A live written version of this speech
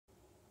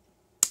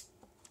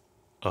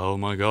Oh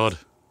my god.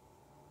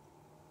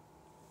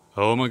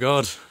 Oh my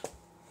god.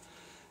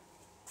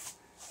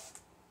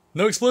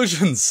 No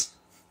explosions!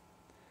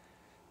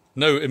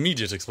 No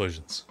immediate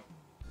explosions.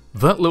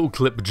 That little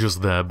clip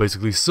just there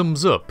basically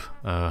sums up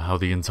how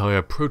the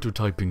entire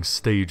prototyping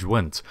stage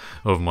went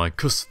of my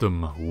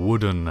custom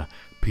wooden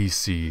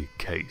PC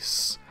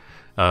case.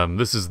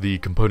 This is the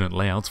component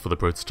layout for the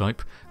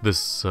prototype.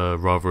 This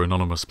rather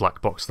anonymous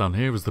black box down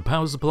here is the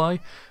power supply,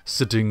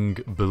 sitting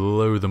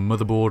below the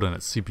motherboard and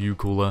its CPU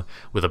cooler,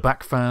 with a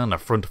back fan, a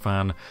front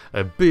fan,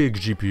 a big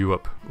GPU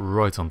up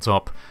right on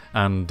top,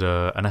 and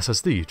an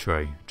SSD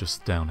tray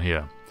just down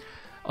here.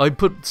 I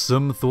put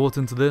some thought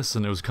into this,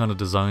 and it was kind of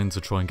designed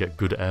to try and get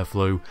good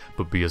airflow,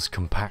 but be as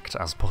compact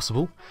as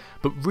possible.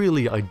 But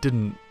really, I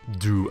didn't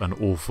do an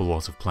awful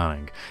lot of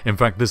planning. In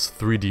fact, this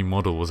 3D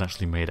model was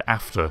actually made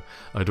after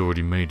I'd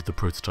already made the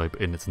prototype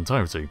in its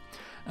entirety.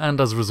 And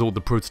as a result,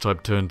 the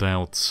prototype turned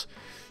out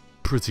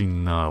pretty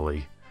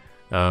gnarly.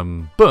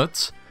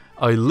 But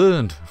I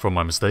learned from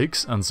my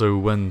mistakes, and so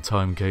when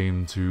time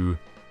came to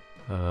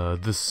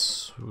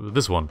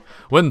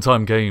when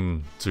time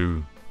came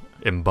to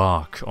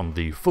embark on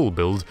the full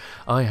build,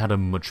 I had a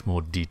much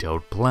more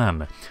detailed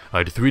plan.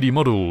 I'd 3D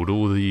modelled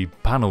all the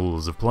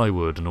panels of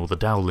plywood and all the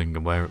doweling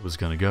and where it was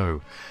going to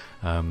go.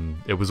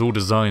 It was all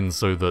designed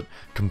so that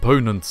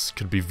components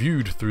could be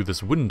viewed through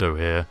this window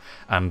here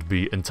and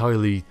be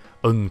entirely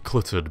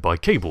uncluttered by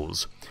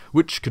cables,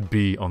 which could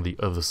be on the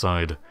other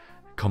side,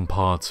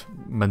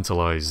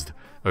 compartmentalized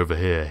over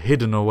here,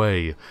 hidden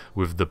away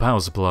with the power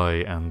supply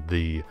and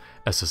the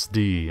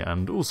SSD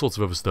and all sorts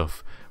of other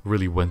stuff.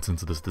 Really went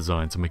into this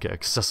design to make it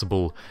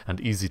accessible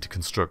and easy to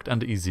construct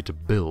and easy to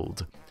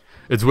build.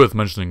 It's worth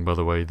mentioning, by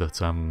the way,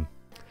 that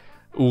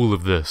all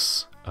of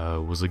this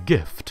was a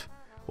gift,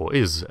 or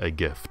is a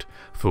gift,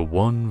 for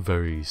one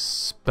very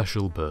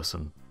special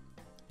person.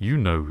 You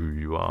know who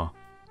you are.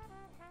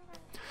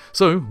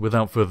 So,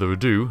 without further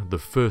ado, the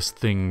first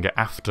thing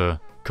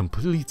after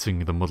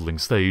completing the modelling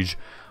stage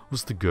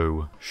was to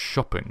go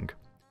shopping.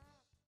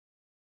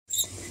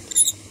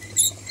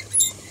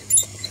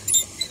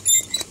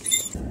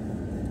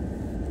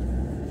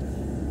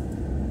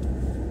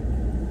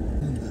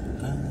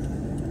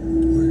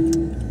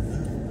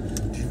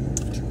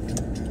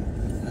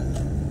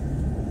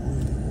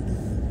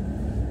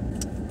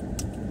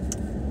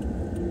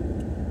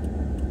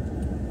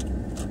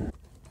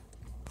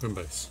 Home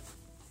base.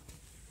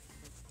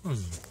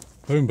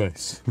 Home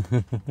base.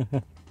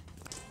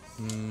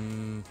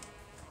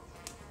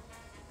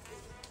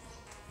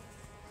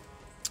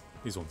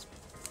 These ones.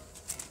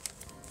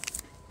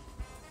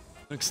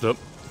 Next up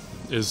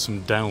is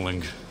some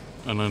doweling,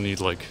 and I need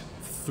like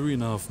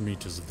 3.5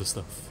 meters of the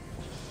stuff.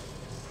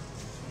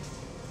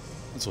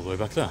 That's all the way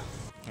back there.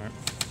 Alright.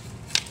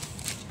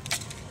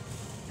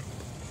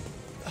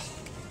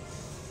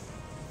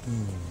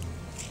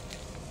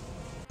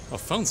 I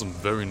found some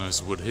very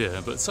nice wood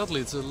here, but sadly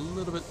it's a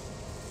little bit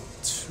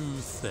too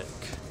thick.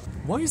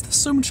 Why is there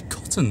so much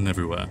cotton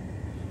everywhere?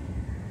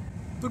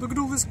 Look at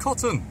all this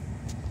cotton!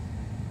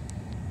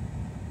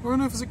 Where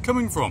on earth is it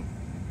coming from?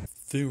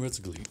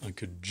 Theoretically, I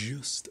could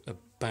just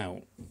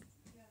about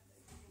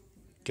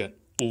get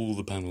all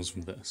the panels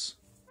from this.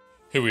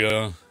 Here we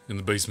are, in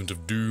the basement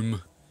of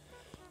doom.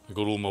 I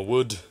got all my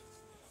wood,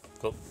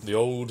 got the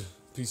old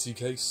PC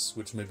case,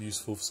 which may be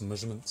useful for some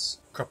measurements.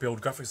 Crappy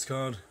old graphics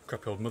card,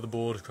 crappy old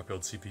motherboard, crappy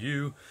old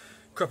CPU,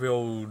 crappy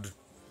old...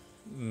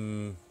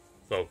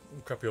 well,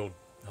 crappy old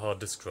hard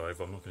disk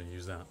drive, I'm not going to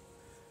use that.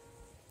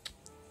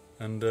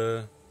 And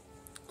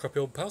crappy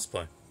old power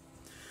supply.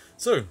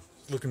 So,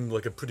 looking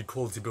like a pretty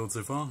quality build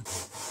so far.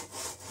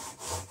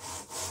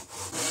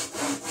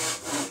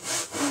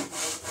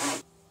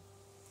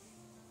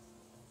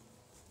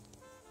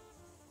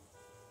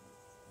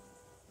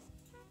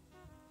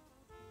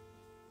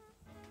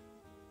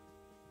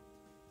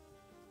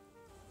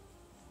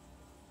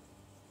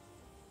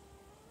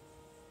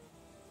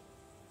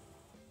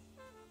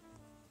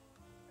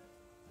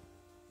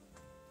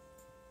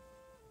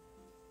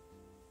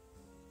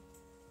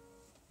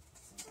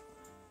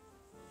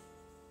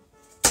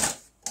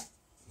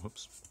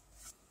 Whoops.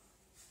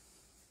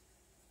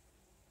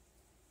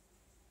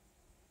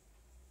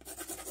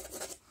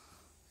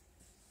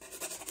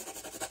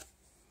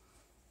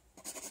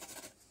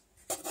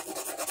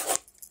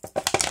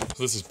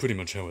 So this is pretty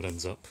much how it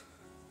ends up.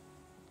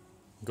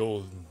 Got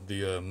all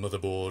the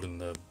motherboard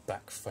and the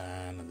back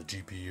fan and the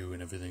GPU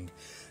and everything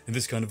in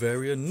this kind of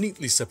area,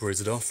 neatly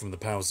separated off from the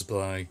power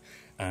supply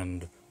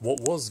and what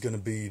was going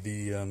to be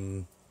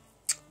the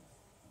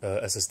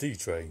SSD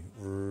tray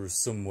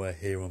somewhere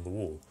here on the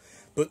wall.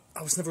 But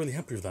I was never really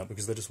happy with that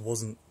because there just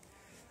wasn't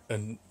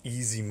an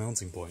easy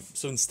mounting point.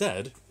 So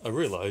instead, I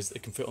realised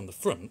it can fit on the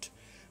front,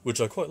 which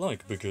I quite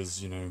like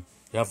because, you know,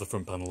 you have the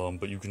front panel on,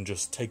 but you can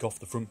just take off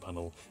the front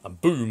panel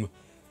and boom,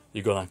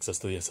 you got access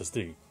to the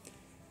SSD.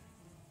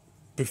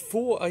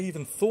 Before I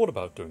even thought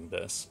about doing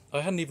this,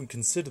 I hadn't even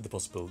considered the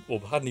possibility, or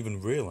hadn't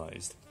even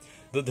realised,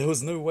 that there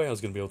was no way I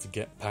was going to be able to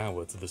get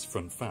power to this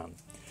front fan.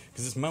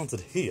 Because it's mounted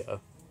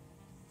here,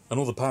 and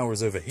all the power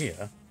is over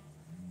here,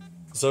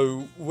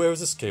 So where is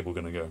this cable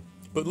going to go?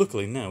 But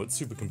luckily now it's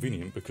super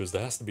convenient because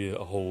there has to be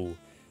a hole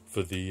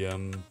for the,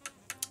 you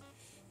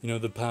know,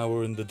 the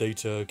power and the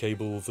data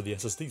cable for the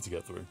SSD to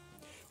get through.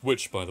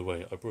 Which, by the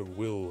way, I probably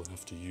will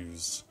have to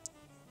use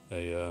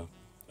a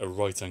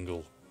right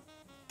angle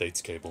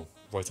data cable,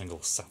 right angle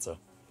SATA,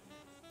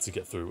 to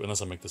get through,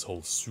 unless I make this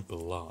hole super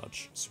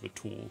large, super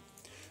tall.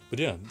 But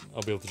yeah,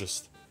 I'll be able to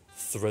just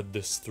thread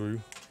this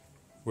through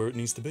where it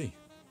needs to be.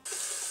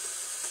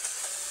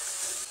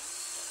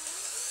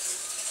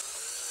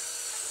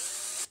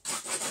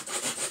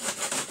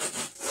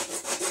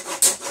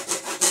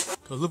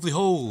 Got a lovely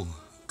hole,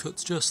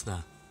 cuts just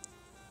there.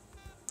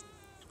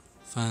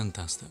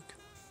 Fantastic.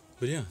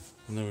 But yeah,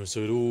 so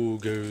it all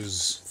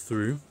goes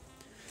through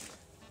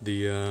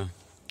the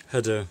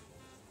header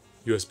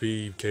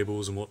USB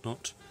cables and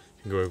whatnot.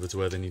 You can go over to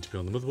where they need to be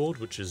on the motherboard,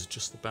 which is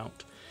just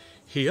about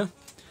here.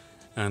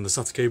 And the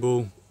SATA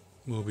cable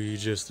will be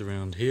just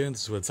around here.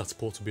 This is where the SATA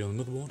port will be on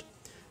the motherboard,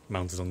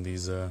 mounted on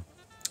these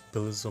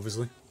pillars,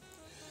 obviously.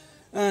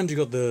 And you've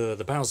got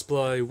the power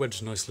supply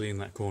wedged nicely in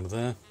that corner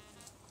there,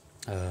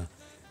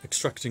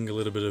 extracting a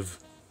little bit of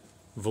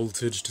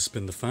voltage to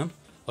spin the fan.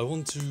 I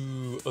want to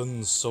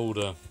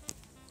unsolder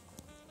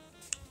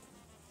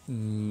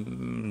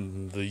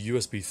the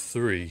USB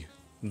 3,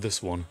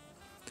 this one,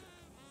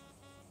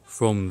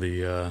 from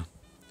the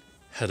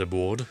header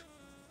board.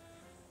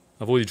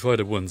 I've already tried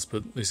it once,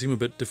 but they seem a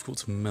bit difficult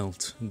to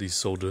melt, these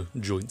solder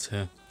joints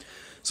here.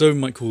 So we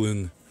might call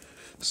in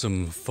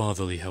some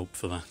fatherly help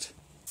for that.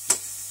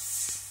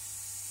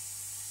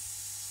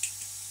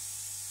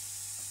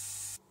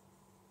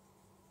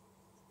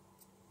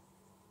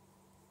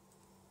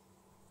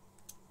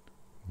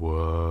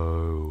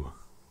 Whoa,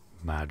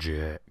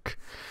 magic.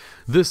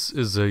 This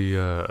is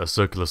a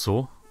circular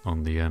saw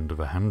on the end of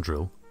a hand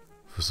drill,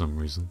 for some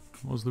reason.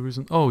 What was the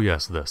reason? Oh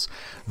yes, this.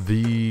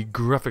 The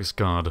graphics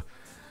card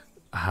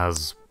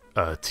has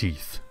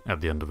teeth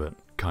at the end of it,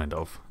 kind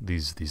of.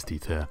 These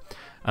teeth here.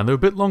 And they're a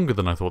bit longer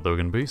than I thought they were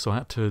going to be, so I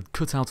had to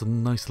cut out a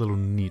nice little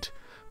neat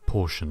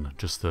portion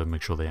just to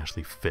make sure they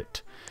actually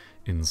fit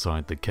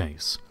inside the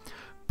case.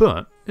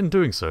 But, in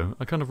doing so,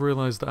 I kind of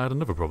realised that I had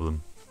another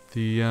problem.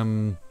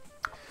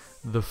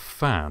 The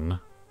fan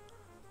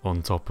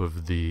on top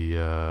of the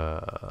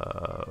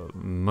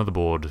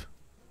motherboard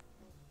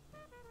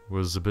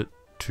was a bit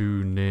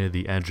too near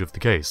the edge of the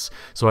case,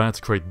 so I had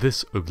to create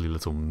this ugly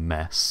little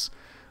mess,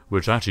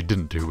 which I actually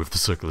didn't do with the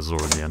circular saw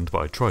in the end,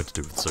 but I tried to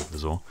do with the circular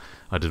saw.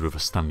 I did with a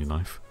Stanley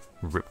knife,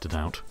 ripped it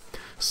out,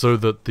 so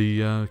that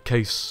the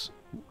case,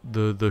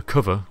 the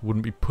cover,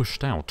 wouldn't be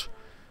pushed out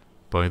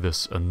by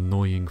this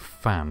annoying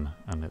fan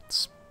and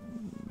its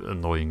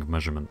annoying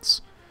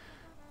measurements.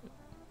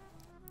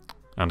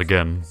 And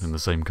again, in the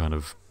same kind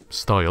of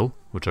style,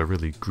 which I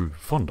really grew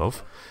fond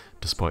of,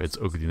 despite its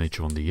ugly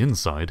nature on the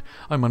inside,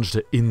 I managed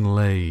to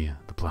inlay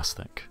the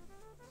plastic.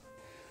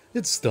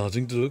 It's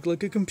starting to look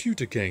like a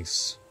computer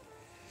case.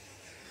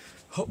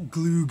 Hot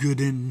glue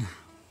good in.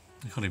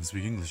 I can't even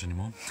speak English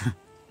anymore.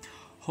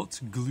 Hot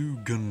glue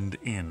gunned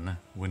in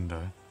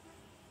window.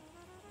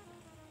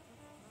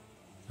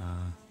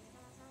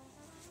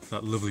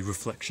 That lovely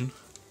reflection.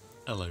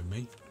 Hello,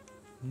 mate.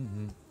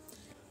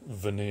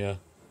 Veneer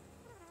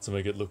to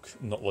make it look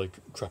not like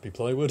crappy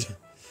plywood.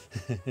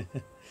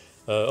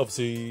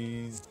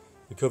 Obviously,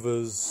 the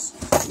covers.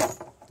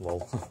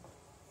 Lol.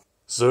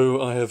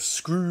 So I have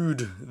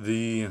screwed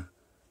the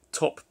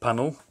top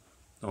panel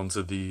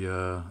onto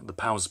the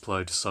power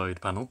supply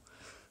side panel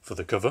for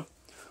the cover.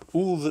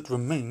 All that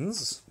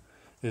remains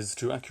is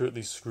to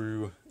accurately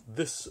screw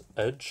this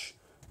edge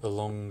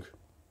along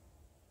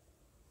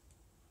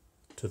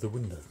to the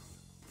window.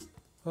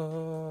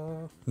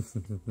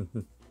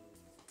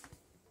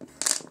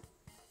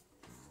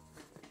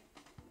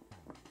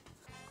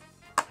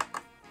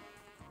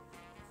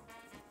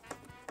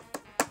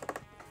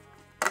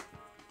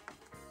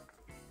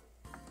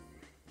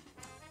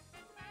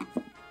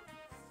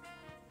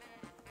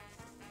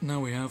 Now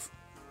we have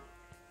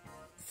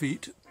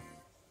feet,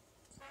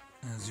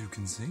 as you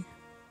can see,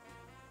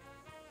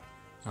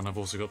 and I've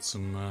also got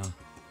some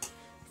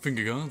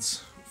finger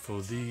guards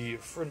for the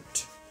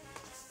front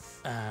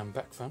and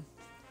back fan.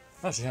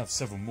 I actually have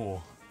several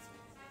more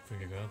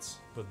finger guards,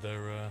 but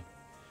they're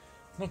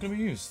not going to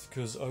be used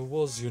because I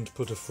was going to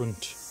put a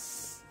front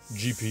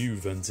GPU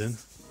vent in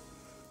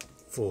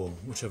for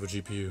whichever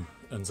GPU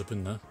ends up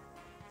in there,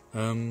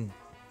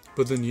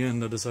 but in the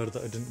end I decided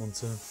that I didn't want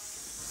to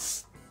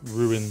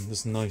ruin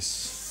this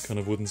nice kind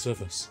of wooden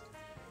surface.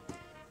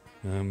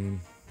 I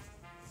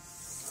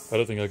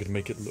don't think I could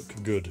make it look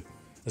good,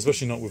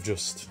 especially not with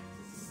just,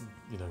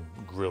 you know,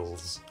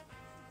 grills.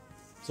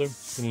 So, I'm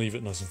going to leave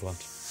it nice and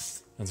flat,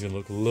 and it's going to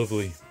look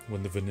lovely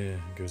when the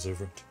veneer goes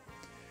over it.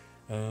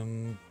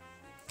 And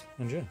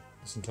yeah,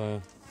 this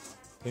entire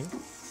thing,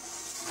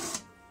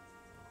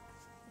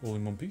 all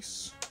in one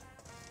piece.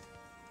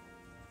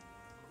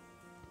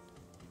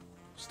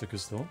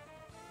 Stickers still on.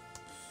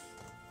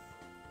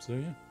 So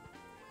yeah,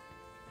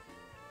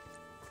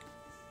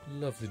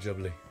 lovely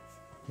jubbly.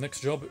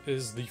 Next job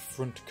is the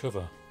front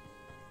cover.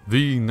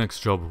 The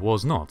next job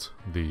was not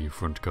the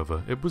front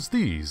cover, it was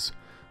these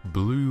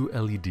blue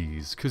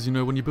LEDs, because you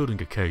know when you're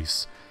building a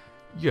case,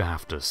 you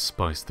have to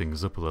spice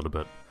things up a little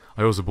bit.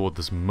 I also bought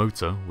this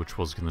motor, which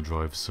was going to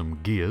drive some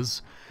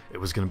gears. It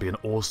was going to be an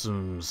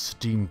awesome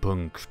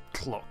steampunk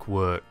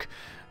clockwork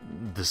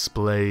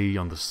display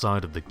on the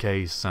side of the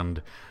case,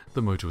 and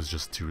the motor was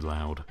just too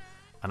loud.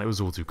 And it was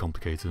all too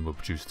complicated and would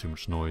produce too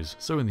much noise,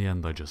 so in the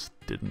end I just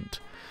didn't.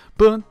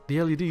 But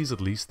the LEDs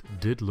at least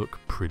did look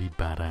pretty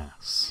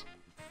badass.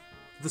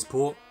 This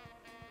port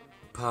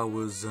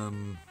powers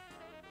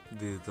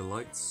the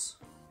lights.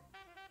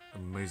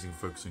 Amazing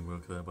focusing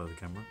work there by the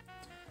camera.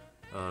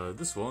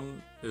 This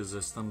one is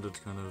a standard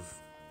kind of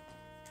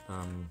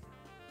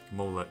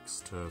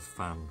Molex to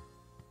fan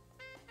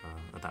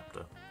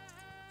adapter.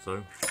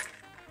 So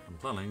I'm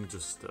planning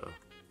just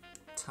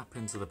tap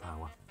into the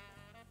power.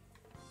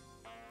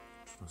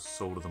 Just gonna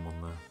solder them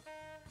on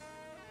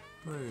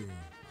there. Hey.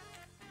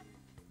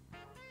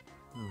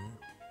 Oh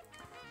yeah.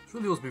 It's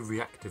really ought to be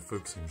reactive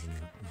focusing, shouldn't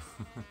it?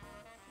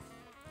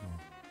 Oh.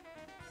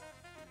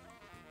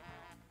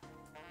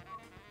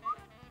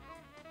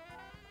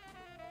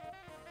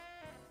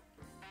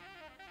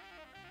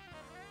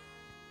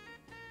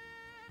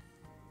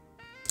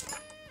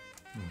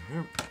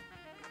 Here.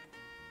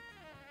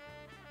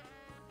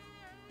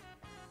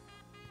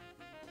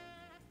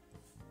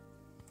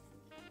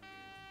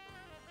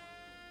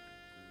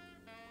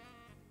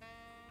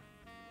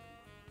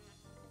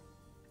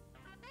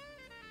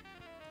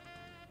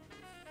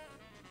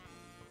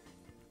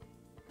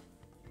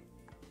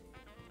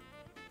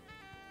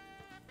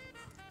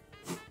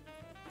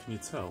 Can you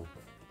tell?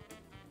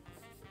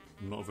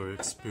 I'm not very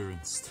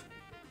experienced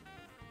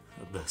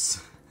at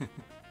this.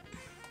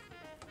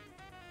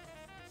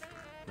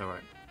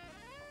 Alright.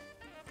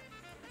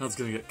 That's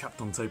going to get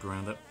capped on tape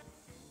around it.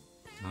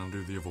 And I'll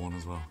do the other one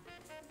as well.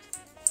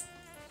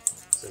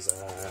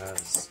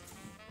 Scissors!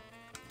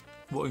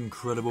 What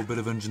incredible bit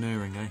of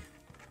engineering, eh?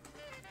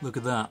 Look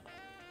at that.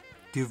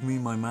 Give me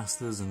my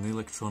masters in the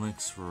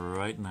electronics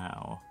right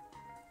now.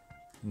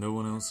 No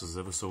one else has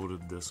ever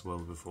soldered this well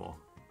before.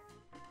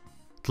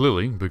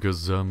 Clearly,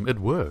 because it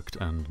worked,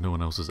 and no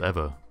one else has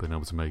ever been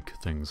able to make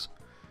things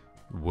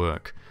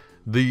work.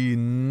 The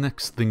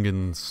next thing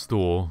in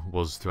store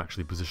was to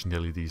actually position the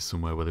LEDs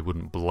somewhere where they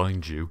wouldn't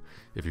blind you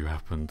if you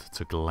happened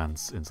to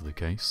glance into the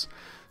case.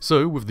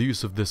 So, with the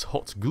use of this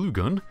hot glue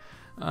gun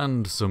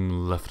and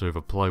some leftover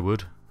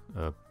plywood,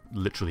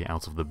 literally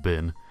out of the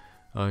bin,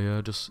 I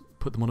just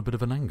put them on a bit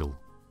of an angle.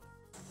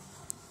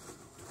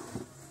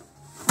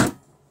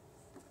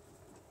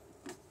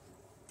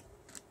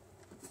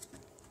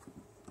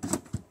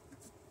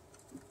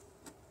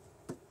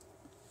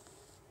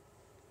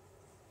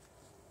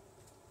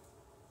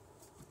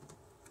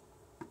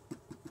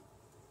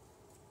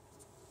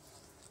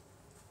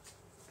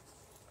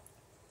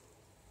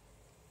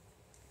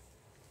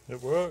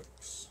 It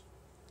works.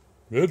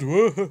 It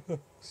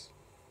works.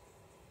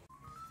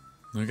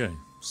 Okay,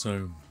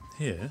 so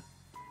here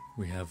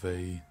we have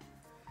a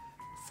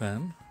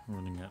fan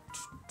running at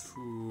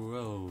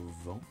 12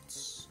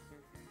 volts.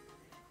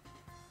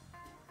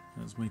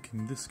 That's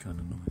making this kind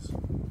of noise.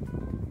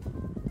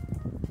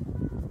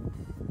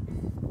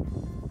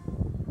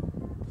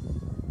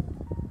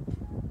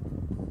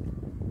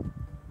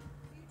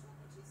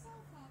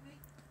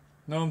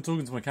 No, I'm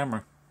talking to my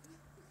camera.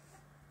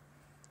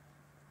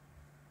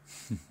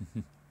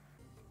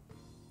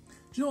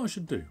 Do you know what I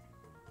should do?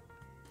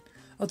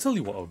 I'll tell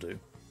you what I'll do.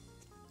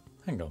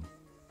 Hang on.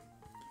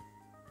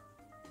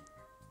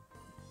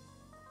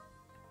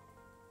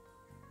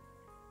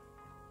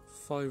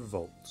 $5.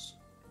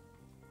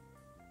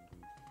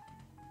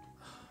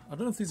 I don't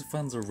know if these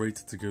fans are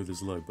rated to go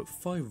this low, but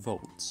 5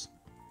 volts.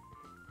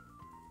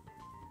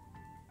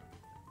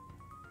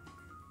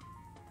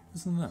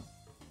 Isn't that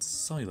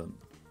silent?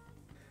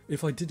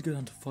 If I did go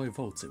down to 5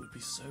 volts, it would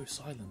be so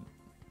silent.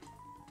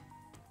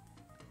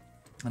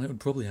 And it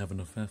would probably have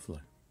enough airflow.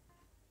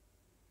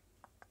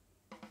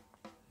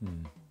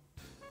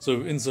 So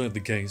inside the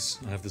case,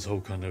 I have this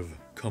whole kind of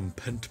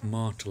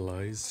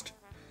compartmentalized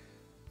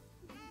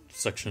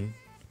section,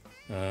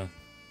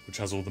 which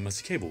has all the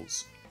messy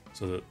cables,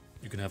 so that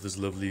you can have this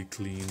lovely,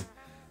 clean,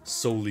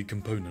 solely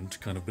component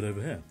kind of bit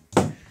over here.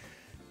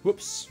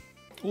 Whoops!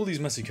 All these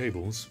messy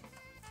cables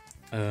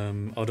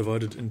are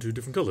divided into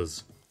different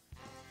colours.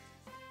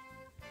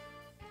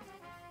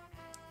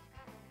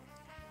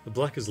 The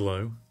black is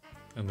low,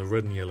 and the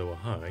red and yellow are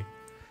high.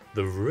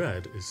 The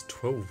red is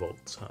 12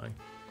 volts high,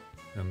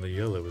 and the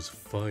yellow is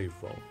 5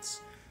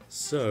 volts.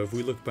 So if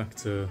we look back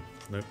to,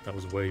 nope, that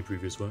was way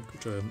previous work,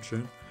 which I haven't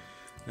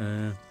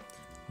shown.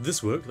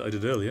 This work that I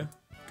did earlier,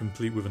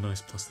 complete with a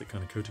nice plastic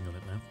kind of coating on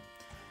it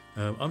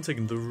now. I'm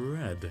taking the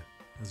red,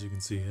 as you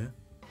can see here.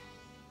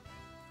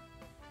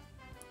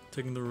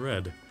 Taking the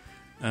red,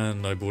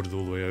 and I brought it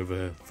all the way over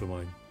here for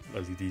my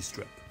LED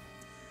strip.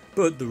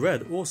 But the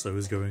red also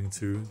is going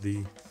to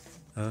the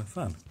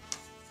fan.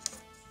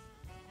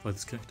 By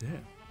this connector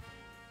here.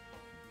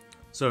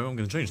 So I'm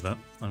going to change that.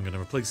 I'm going to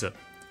replace it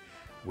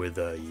with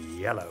a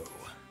yellow.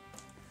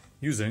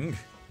 Using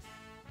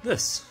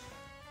this.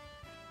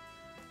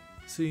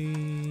 See,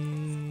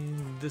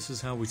 this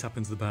is how we tap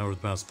into the power of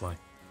the power supply.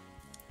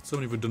 So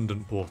many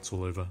redundant ports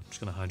all over. I'm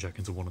just going to hijack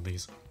into one of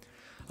these.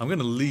 I'm going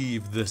to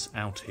leave this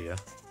out here,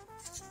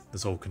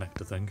 this whole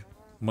connector thing,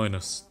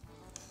 minus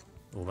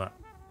all that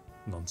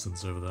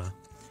nonsense over there,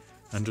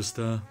 and just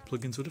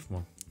plug into a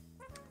different one.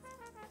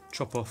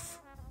 Chop off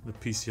the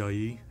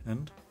PCIe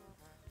end,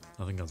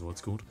 I think that's what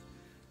it's called,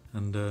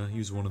 and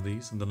use one of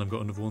these, and then I've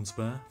got another one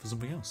spare for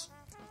something else.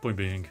 Point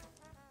being,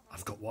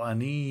 I've got what I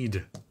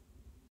need.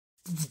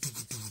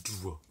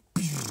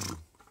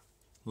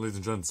 Ladies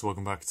and gents,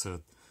 welcome back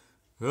to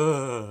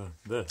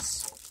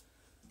this.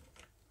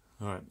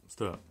 Alright, let's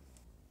do it.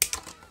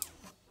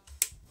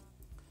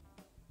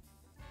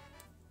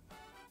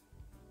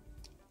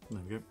 There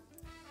we go.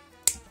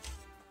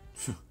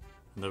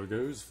 And there it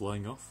goes,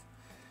 flying off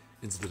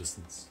into the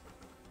distance.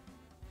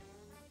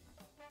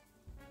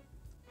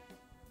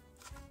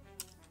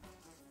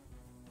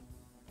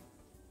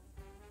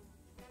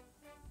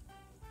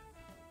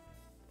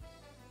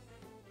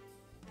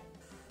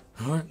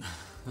 Alright,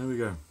 there we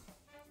go.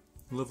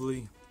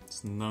 Lovely,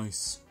 it's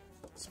nice,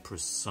 it's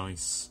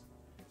precise.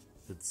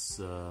 It's,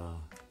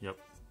 yep,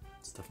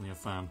 it's definitely a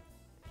fan.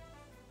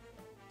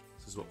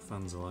 This is what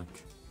fans are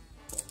like.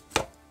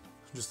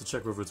 Just to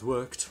check whether it's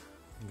worked,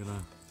 I'm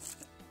gonna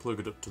plug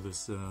it up to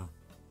this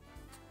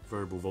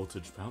variable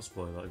voltage power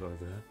supply that I got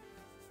over here.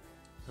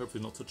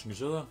 Hopefully not touching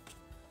each other.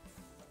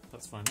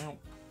 Let's find out.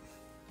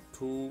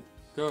 Cool,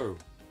 go.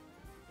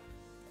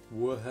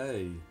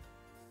 Whoa-hey.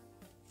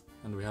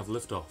 And we have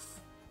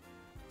liftoff.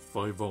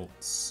 5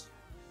 volts.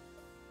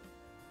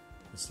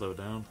 Let's slow it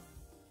down,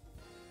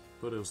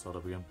 but it'll start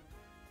up again.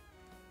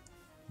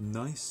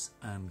 Nice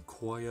and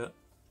quiet,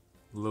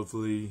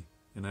 lovely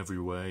in every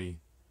way.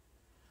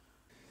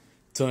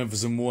 Time for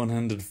some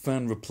one-handed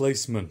fan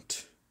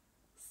replacement.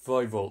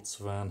 5 volts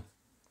fan,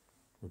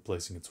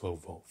 replacing a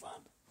 12 volt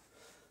fan.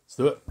 Let's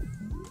do it.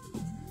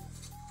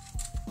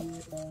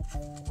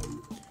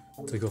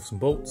 Take off some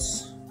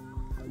bolts,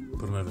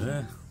 put them over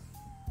here.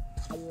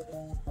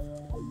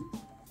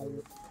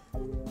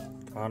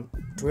 Come on,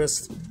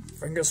 twist,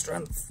 finger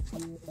strength.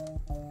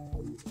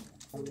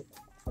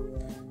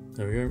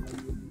 There we go.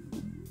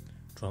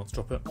 Try not to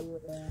drop it.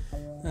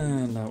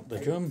 And out they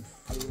come.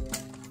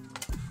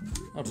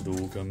 Out it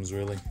all comes,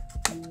 really.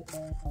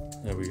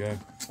 There we go.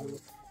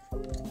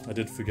 I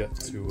did forget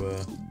to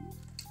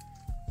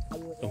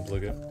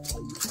unplug it.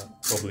 That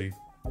probably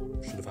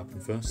should have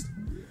happened first.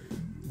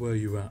 Where are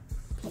you at,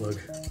 plug?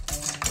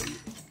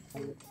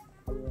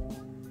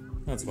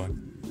 That's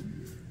fine.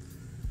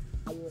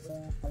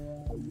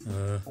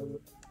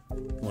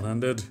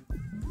 One-handed.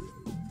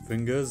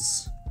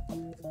 Fingers.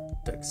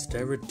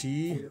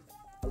 Dexterity.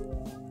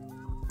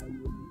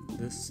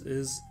 This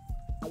is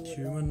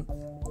human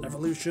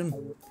evolution.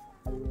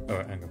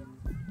 Alright, hang on.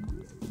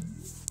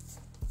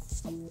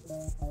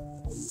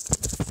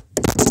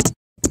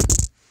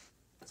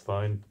 It's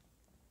fine.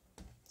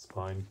 It's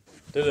fine.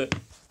 Did it.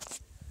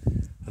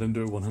 I didn't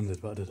do it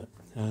one-handed, but I did it.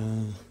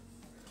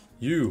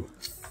 You.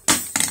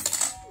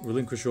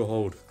 Relinquish your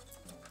hold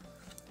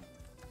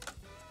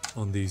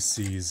on these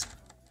C's.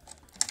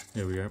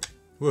 Here we go.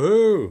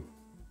 Woohoo!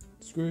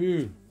 Screw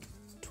you.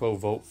 12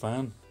 volt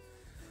fan.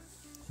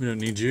 We don't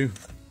need you.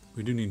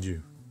 We do need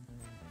you.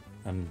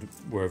 And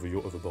wherever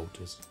your other bolt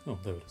is. Oh,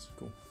 there it is.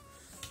 Cool.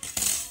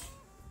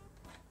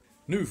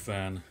 New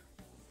fan.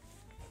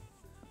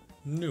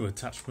 New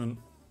attachment.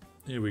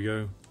 Here we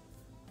go.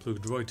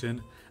 Plugged right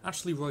in.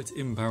 Actually right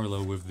in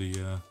parallel with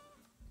the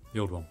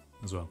old one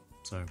as well.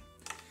 So,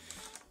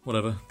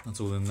 whatever. That's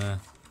all in there.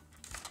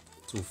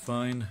 It's all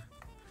fine.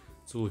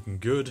 It's all looking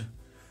good.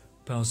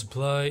 Power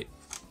supply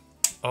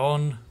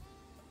on.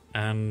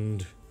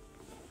 And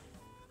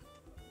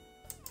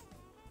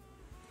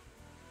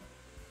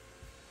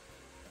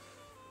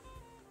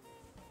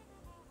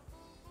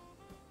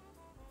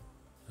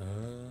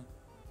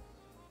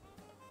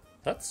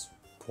that's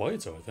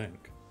quieter, I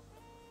think.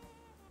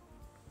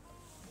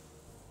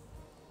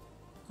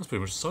 That's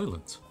pretty much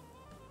silent.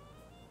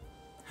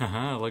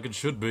 Haha, like it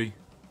should be.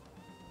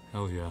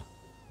 Hell yeah.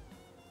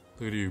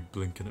 Look at you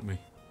blinking at me.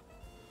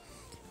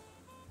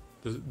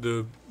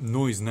 The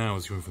noise now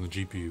is coming from the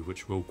GPU,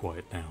 which will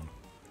quiet down.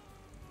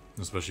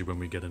 Especially when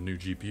we get a new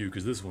GPU,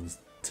 because this one's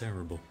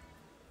terrible.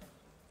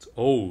 It's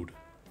old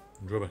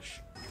and rubbish.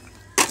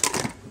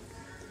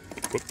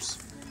 Whoops.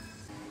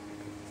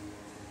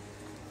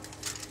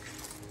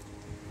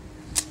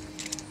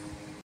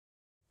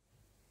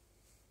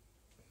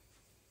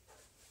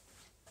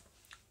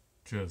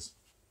 Cheers.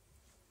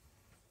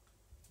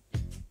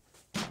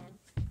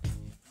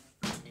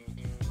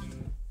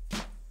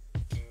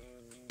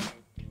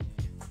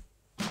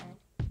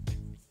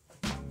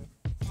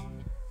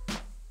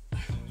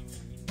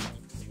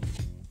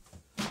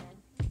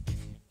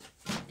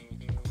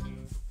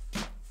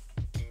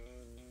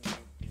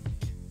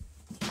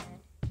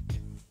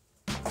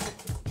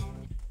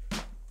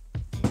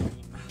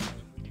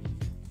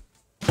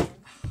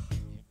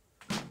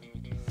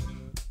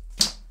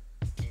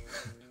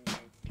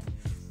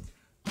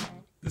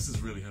 This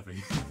is really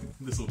heavy.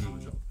 This will do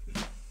the job.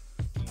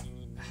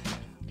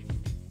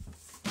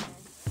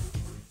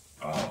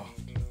 Oh.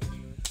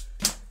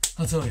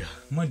 I'll tell you,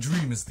 my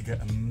dream is to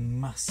get a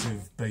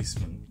massive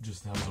basement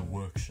just to have as a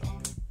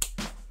workshop.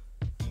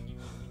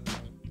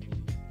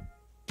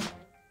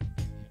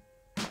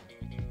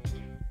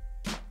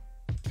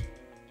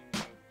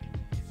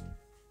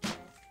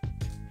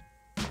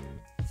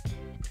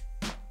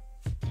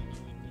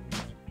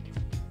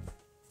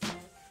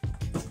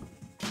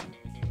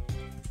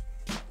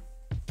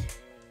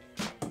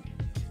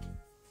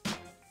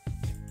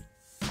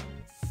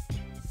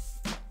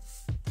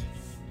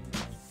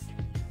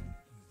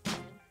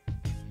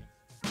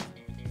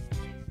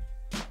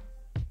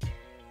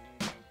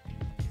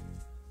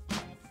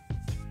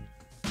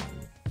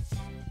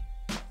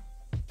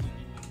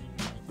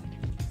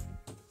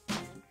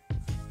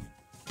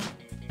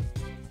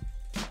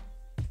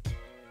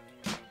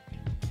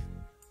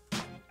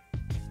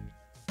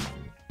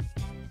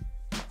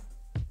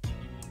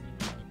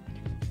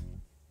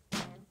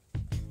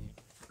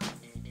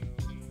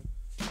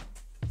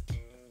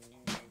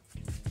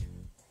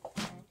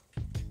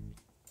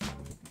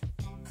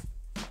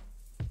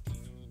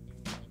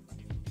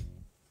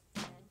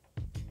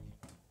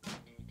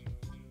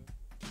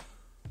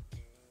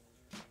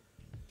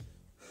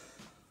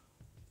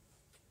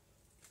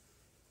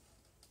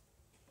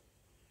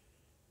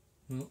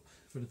 Well,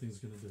 if anything's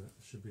going to do it,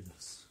 it should be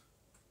this.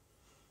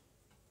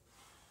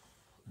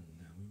 And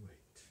now we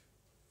wait.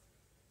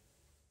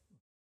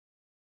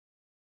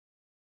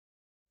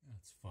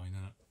 That's fine,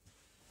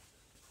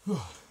 isn't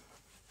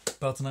it?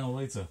 About an hour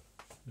later,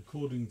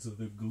 according to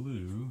the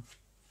glue,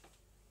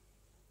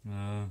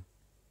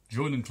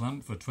 join and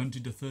clamp for 20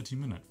 to 30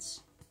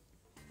 minutes.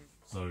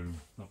 So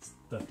that's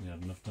definitely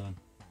had enough time.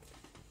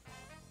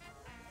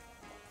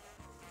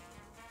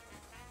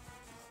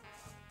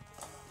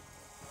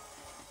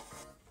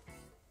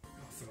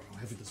 I forgot how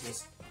heavy this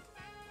was.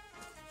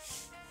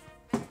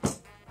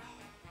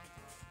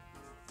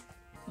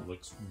 That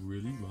looks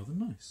really rather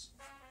nice.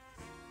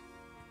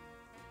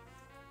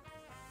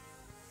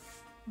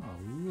 Oh,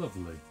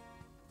 lovely.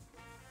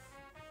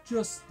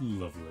 Just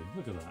lovely.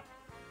 Look at that.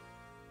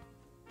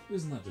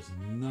 Isn't that just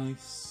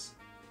nice?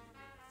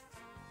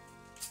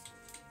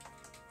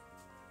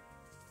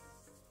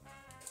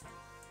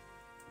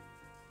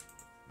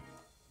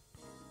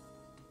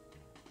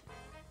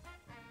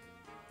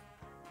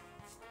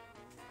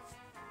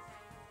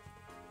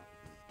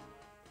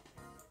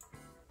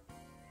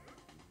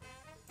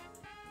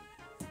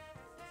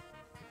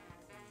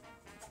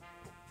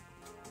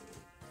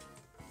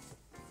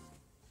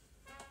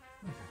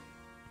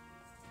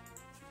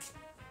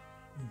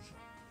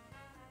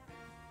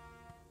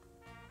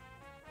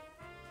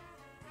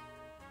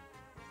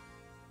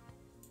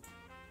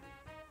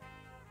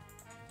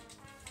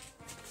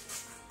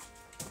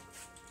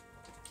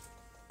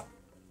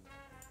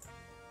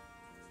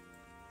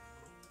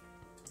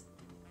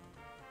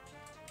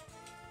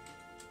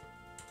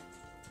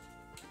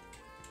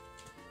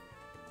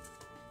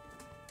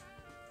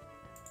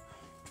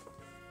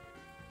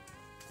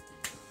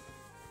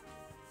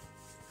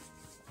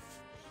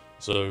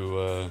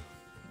 So,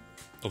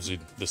 obviously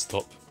this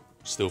top,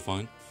 still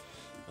fine.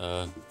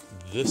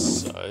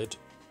 This side,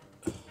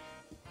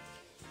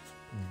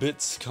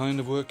 bits kind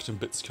of worked and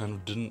bits kind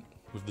of didn't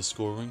with the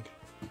scoring.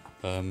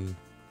 You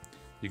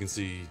can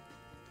see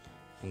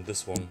on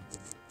this one,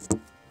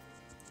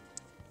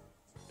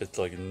 it's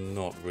like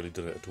not really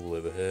done it at all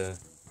over here.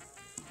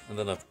 And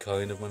then I've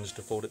kind of managed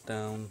to fold it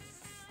down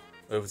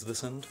over to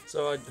this end.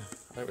 So I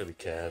don't really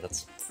care,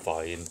 that's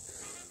fine.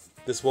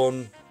 This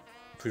one,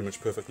 pretty much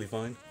perfectly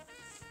fine.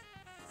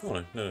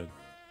 Oh no,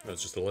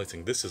 that's just the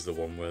lighting. This is the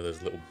one where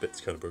there's little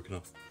bits kind of broken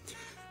off.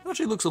 It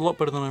actually looks a lot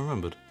better than I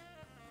remembered.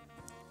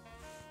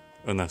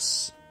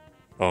 Unless...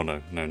 oh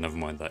no, never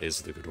mind, that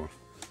is the good one.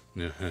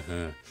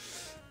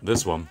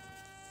 This one,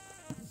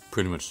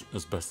 pretty much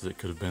as best as it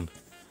could have been.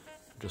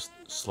 Just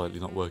slightly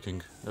not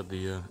working at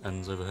the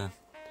ends over here.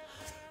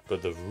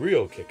 But the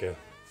real kicker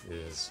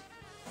is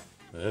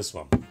this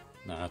one.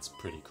 Now that's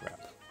pretty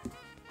crap.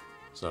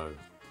 So,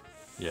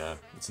 yeah,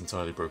 it's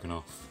entirely broken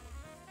off.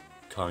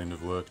 Kind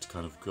of worked,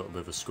 kind of got a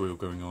bit of a squeal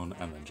going on,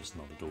 and then just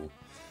not at all.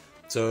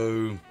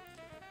 So,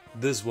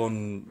 this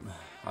one,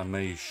 I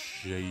may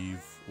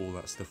shave all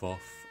that stuff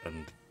off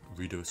and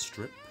redo a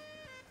strip.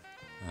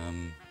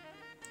 I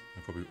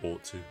probably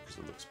ought to, because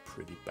it looks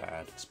pretty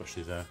bad,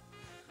 especially there.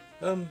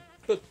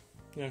 But,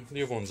 yeah,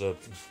 the other ones are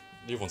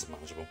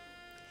manageable.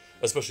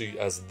 Especially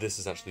as this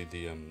is actually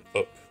the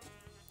up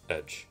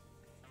edge.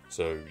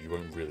 So you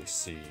won't really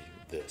see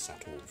this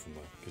at all from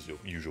there, because your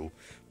usual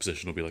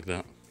position will be like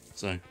that.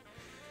 So,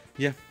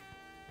 yeah.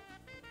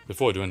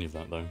 Before I do any of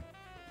that though,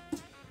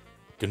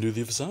 gonna do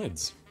the other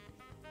sides.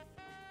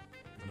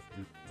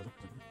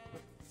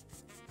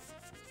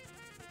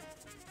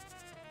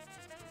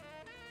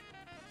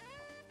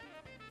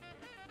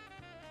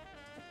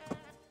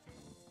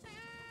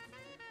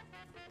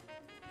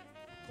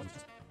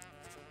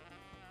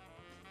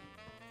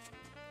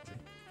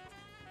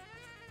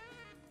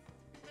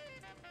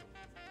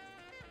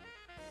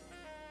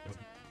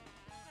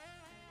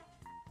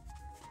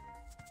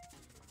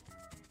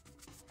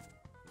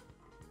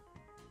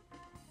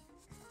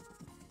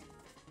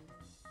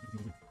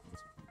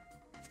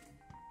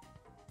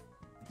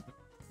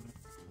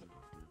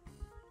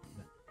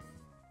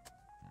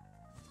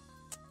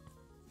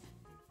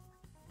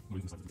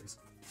 Moving inside the place.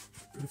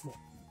 Go to the floor.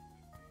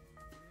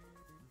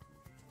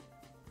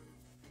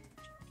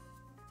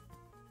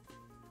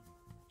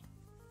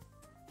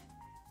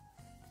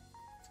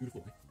 It's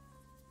beautiful, eh?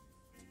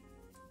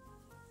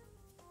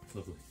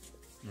 Lovely.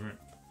 Alright.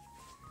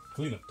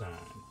 Cleanup time.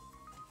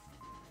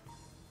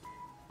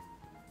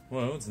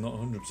 Well, it's not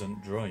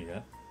 100% dry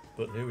yet,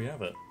 but here we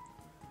have it.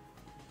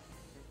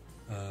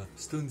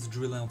 Still need to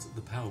drill out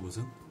the power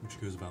button,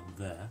 which goes about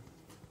there,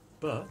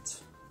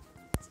 but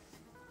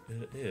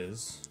it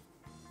is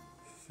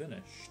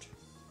finished.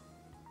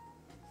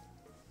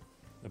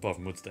 Apart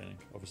from wood staining,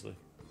 obviously.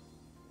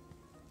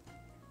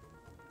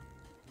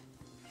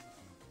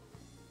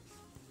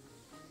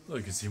 Oh,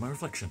 you can see my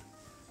reflection.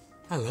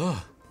 Hello!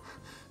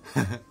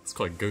 It's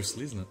quite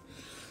ghostly, isn't it?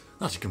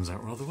 Actually comes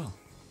out rather well.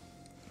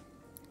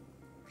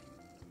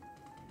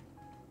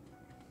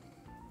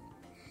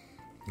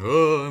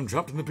 Oh, I'm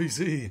trapped in the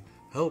PC!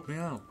 Help me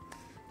out!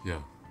 Yeah,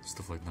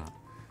 stuff like that.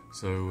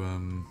 So,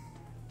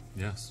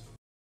 yes.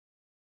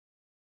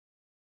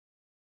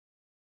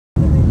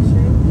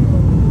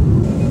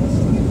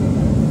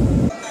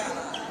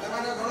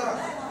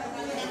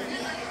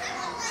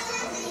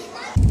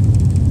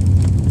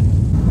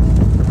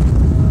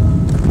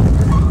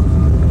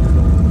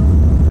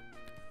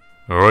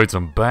 Alright,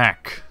 I'm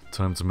back.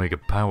 Time to make a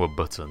power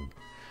button.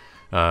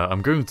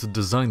 I'm going to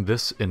design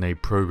this in a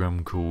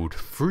program called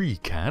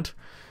FreeCAD,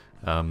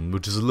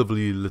 which is a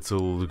lovely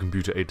little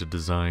computer-aided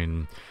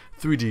design,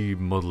 3D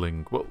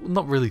modeling. Well,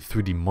 not really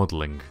 3D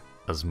modeling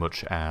as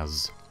much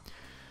as...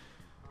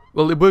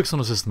 Well, it works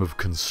on a system of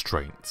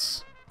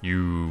constraints.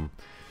 You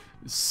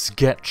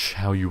sketch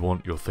how you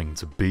want your thing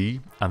to be,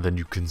 and then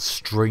you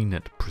constrain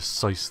it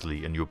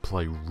precisely, and you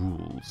apply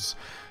rules,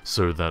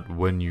 so that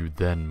when you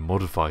then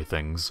modify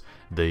things,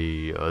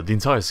 the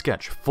entire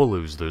sketch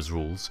follows those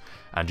rules,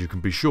 and you can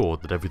be sure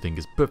that everything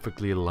is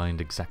perfectly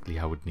aligned exactly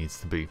how it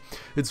needs to be.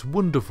 It's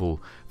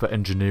wonderful for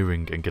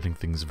engineering and getting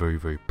things very,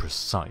 very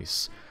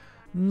precise.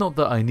 Not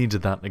that I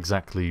needed that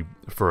exactly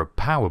for a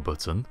power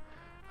button,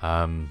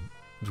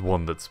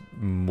 one that's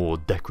more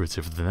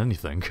decorative than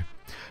anything,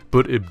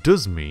 but it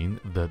does mean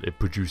that it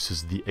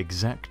produces the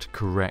exact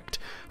correct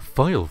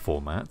file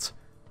format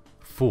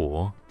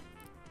for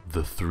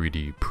the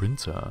 3D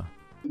printer.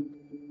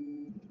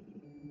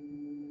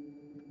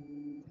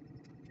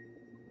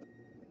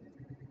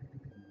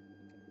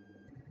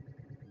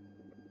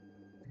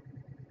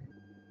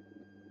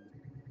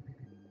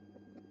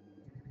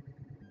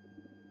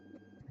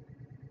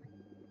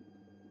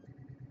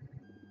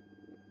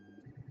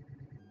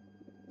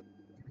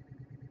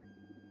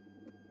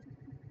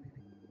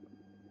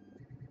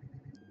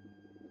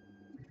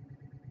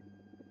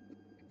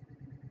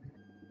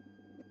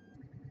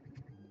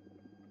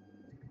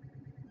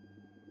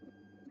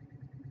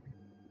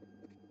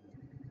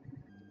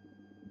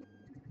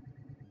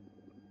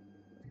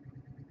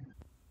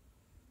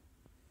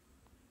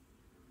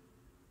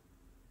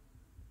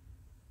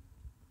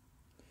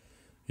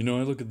 You know,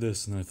 I look at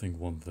this and I think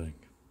one thing.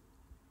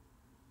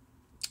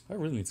 I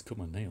really need to cut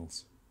my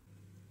nails.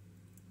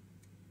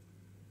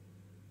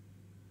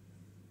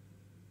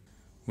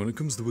 When it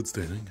comes to wood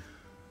staining,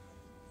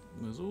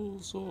 there's all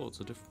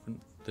sorts of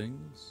different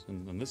things,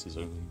 and this is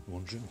only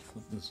one shelf.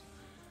 There's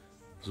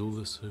all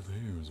this over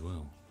here as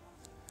well.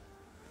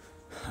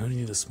 I only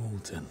need a small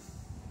tin,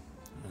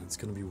 and it's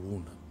going to be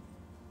walnut.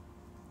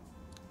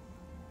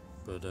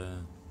 But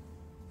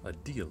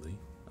ideally,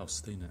 I'll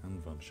stain it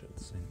and varnish it at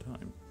the same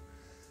time.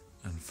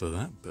 And for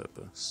that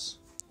purpose,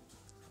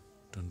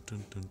 dun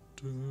dun dun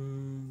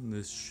dun,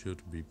 this should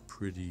be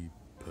pretty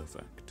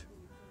perfect.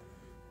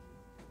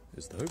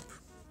 Is the hope.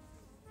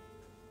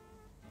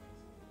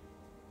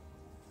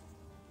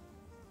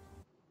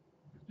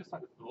 Just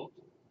like a thought.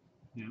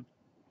 Yeah.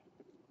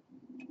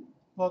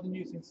 Rather than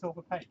using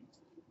silver paint,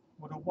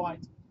 would a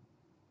white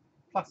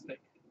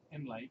plastic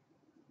inlay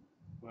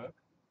work?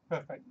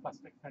 Perfect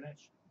plastic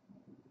finish,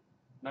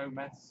 no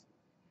mess,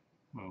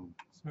 Well,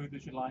 smooth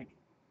as you like.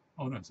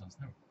 oh no, it sounds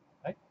terrible.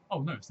 Eh?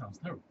 Oh no, it sounds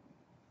terrible.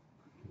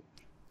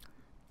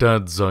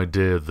 Dad's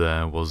idea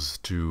there was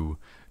to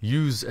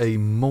use a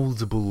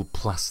moldable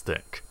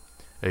plastic,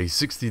 a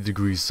 60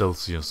 degrees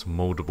Celsius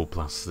moldable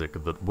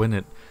plastic that when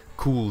it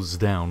cools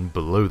down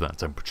below that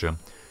temperature,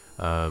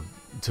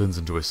 turns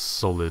into a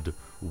solid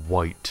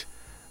white,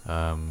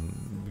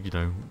 you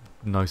know,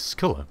 nice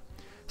colour.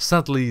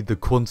 Sadly, the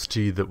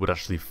quantity that would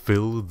actually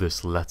fill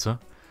this letter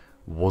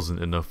wasn't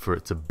enough for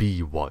it to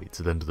be white.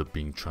 It ended up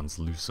being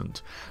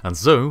translucent. And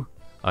so,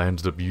 I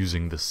ended up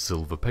using this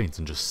silver paint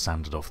and just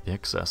sanded off the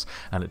excess.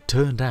 And it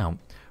turned out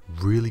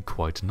really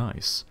quite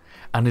nice.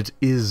 And it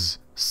is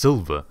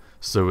silver,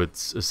 so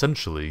it's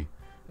essentially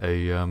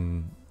a,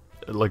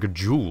 like a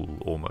jewel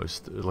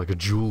almost. Like a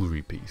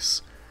jewellery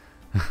piece.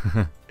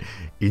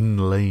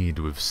 Inlaid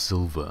with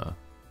silver.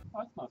 Oh,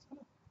 that's nice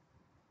colour.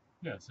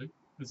 Yeah, see?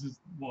 This is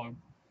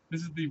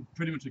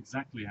pretty much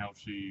exactly how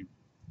she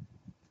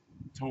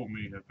told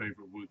me her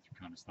favourite wood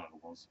kind of style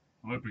was.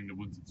 I'm hoping that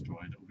once it's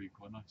dried it'll be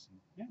quite nice. And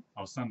Yeah.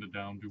 I'll sand it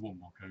down, do one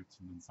more coat,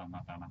 and then sand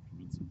that down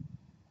afterwards,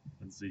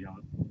 and see how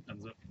it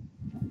ends up.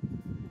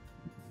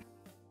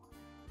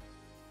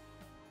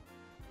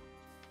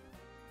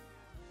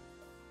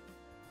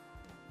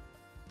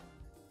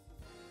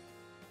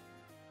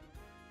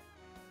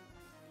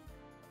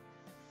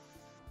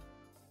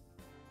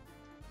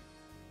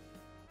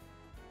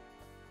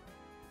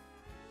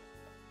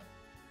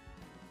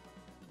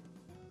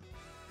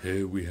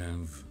 Here we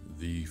have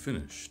the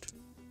finished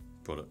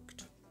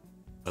product.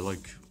 I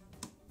like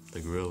the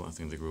grill. I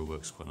think the grill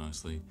works quite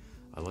nicely.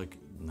 I like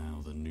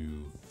now the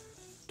new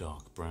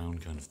dark brown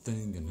kind of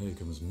thing. And here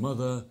comes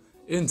Mother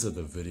into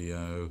the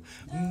video.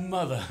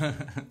 Mother!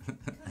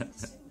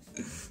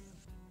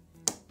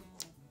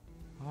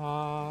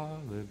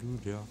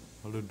 Hallelujah,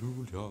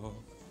 hallelujah.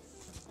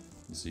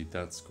 You see,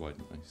 that's quite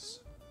nice.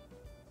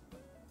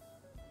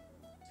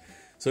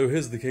 So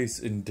here's the case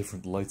in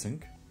different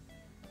lighting.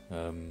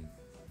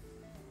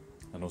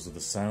 And also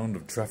the sound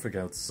of traffic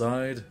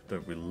outside.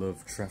 Don't we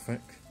love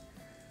traffic?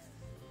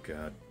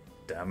 God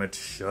damn it,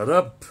 shut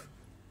up!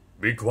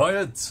 Be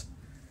quiet!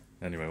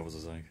 Anyway, what was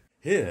I saying?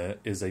 Here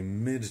is a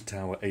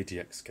mid-tower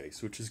ATX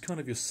case, which is kind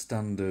of your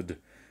standard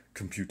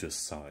computer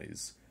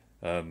size.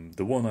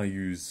 The one I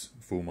use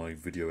for my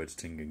video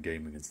editing and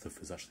gaming and stuff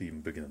is actually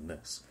even bigger than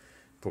this.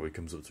 Probably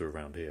comes up to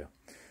around here.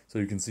 So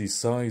you can see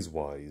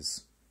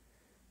size-wise,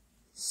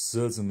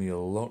 certainly a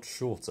lot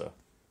shorter.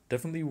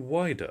 Definitely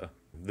wider.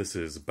 This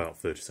is about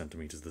 30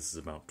 centimetres, this is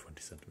about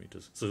 20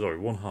 centimetres. So sorry,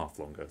 1/2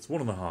 longer. It's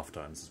 1.5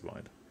 times as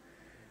wide.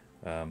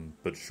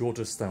 But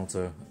shorter,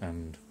 stouter,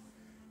 and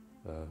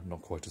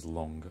not quite as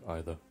long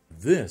either.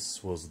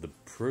 This was the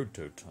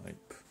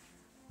prototype.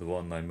 The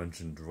one I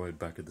mentioned right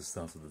back at the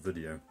start of the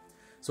video.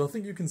 So I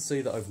think you can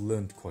say that I've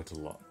learned quite a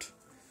lot.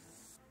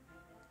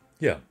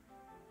 Yeah,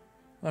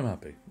 I'm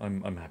happy.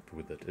 I'm happy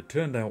with it. It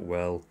turned out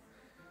well,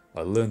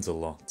 I learned a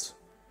lot,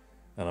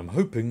 and I'm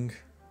hoping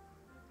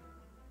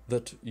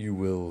that you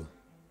will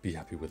be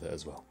happy with it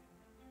as well.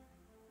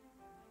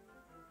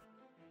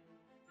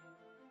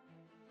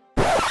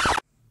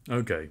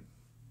 Okay,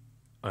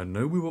 I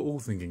know we were all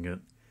thinking it.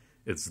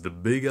 It's the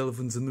big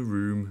elephant in the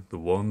room, the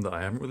one that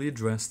I haven't really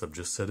addressed, I've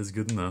just said is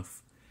good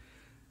enough.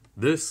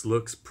 This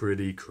looks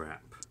pretty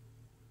crap.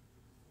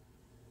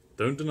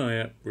 Don't deny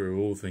it, we're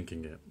all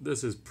thinking it.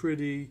 This is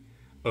pretty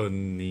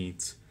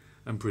unneat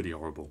and pretty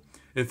horrible.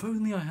 If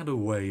only I had a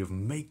way of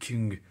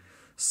making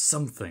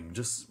something,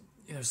 just,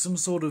 you know, some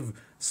sort of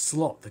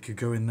slot that could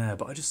go in there,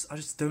 but I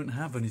just don't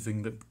have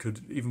anything that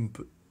could even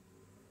put...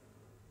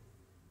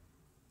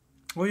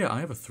 Well, yeah, I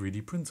have a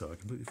 3D printer, I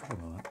completely forgot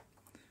about that.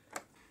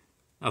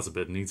 That's a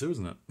bit neater,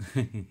 isn't it?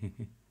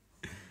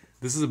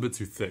 This is a bit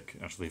too thick,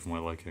 actually, for my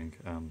liking.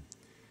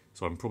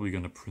 So I'm probably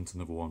going to print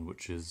another one,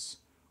 which is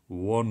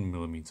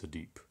 1mm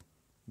deep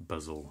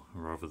bezel,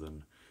 rather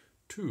than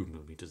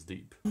 2mm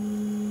deep.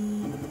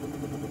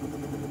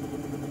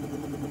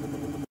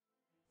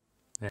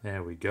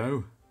 There we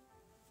go.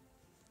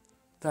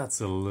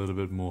 That's a little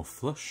bit more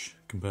flush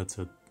compared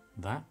to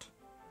that.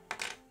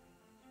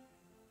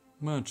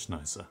 Much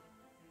nicer.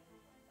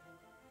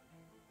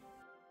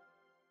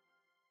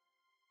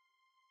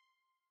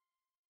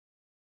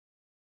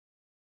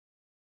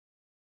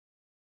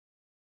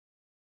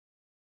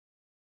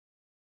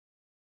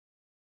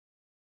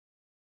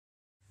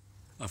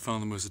 I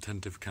found the most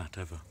attentive cat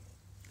ever.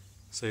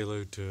 Say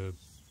hello to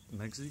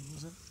Megsy,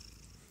 was it?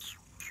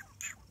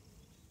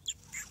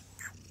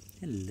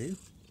 Hello.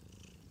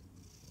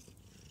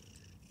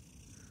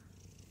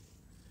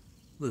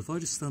 Look, if I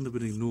just stand up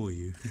and ignore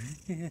you,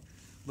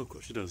 look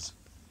what she does.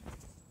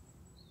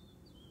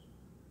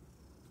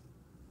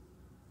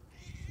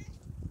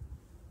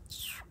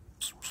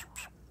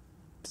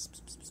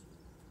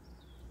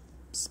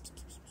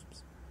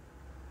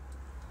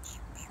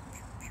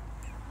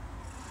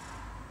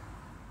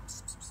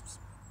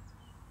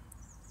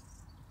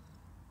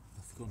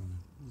 I've forgotten.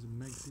 Was it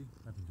Megsy?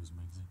 I think it was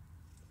Megsy.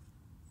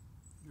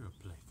 You're a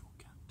playful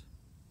cat.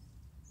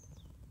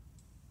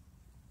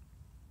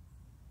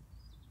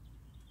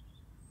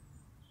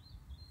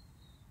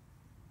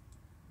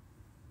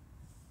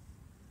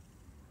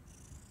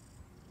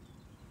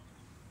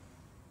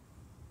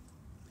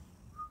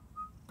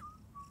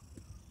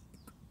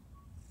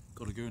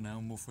 Gotta go now,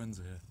 more friends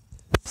are here.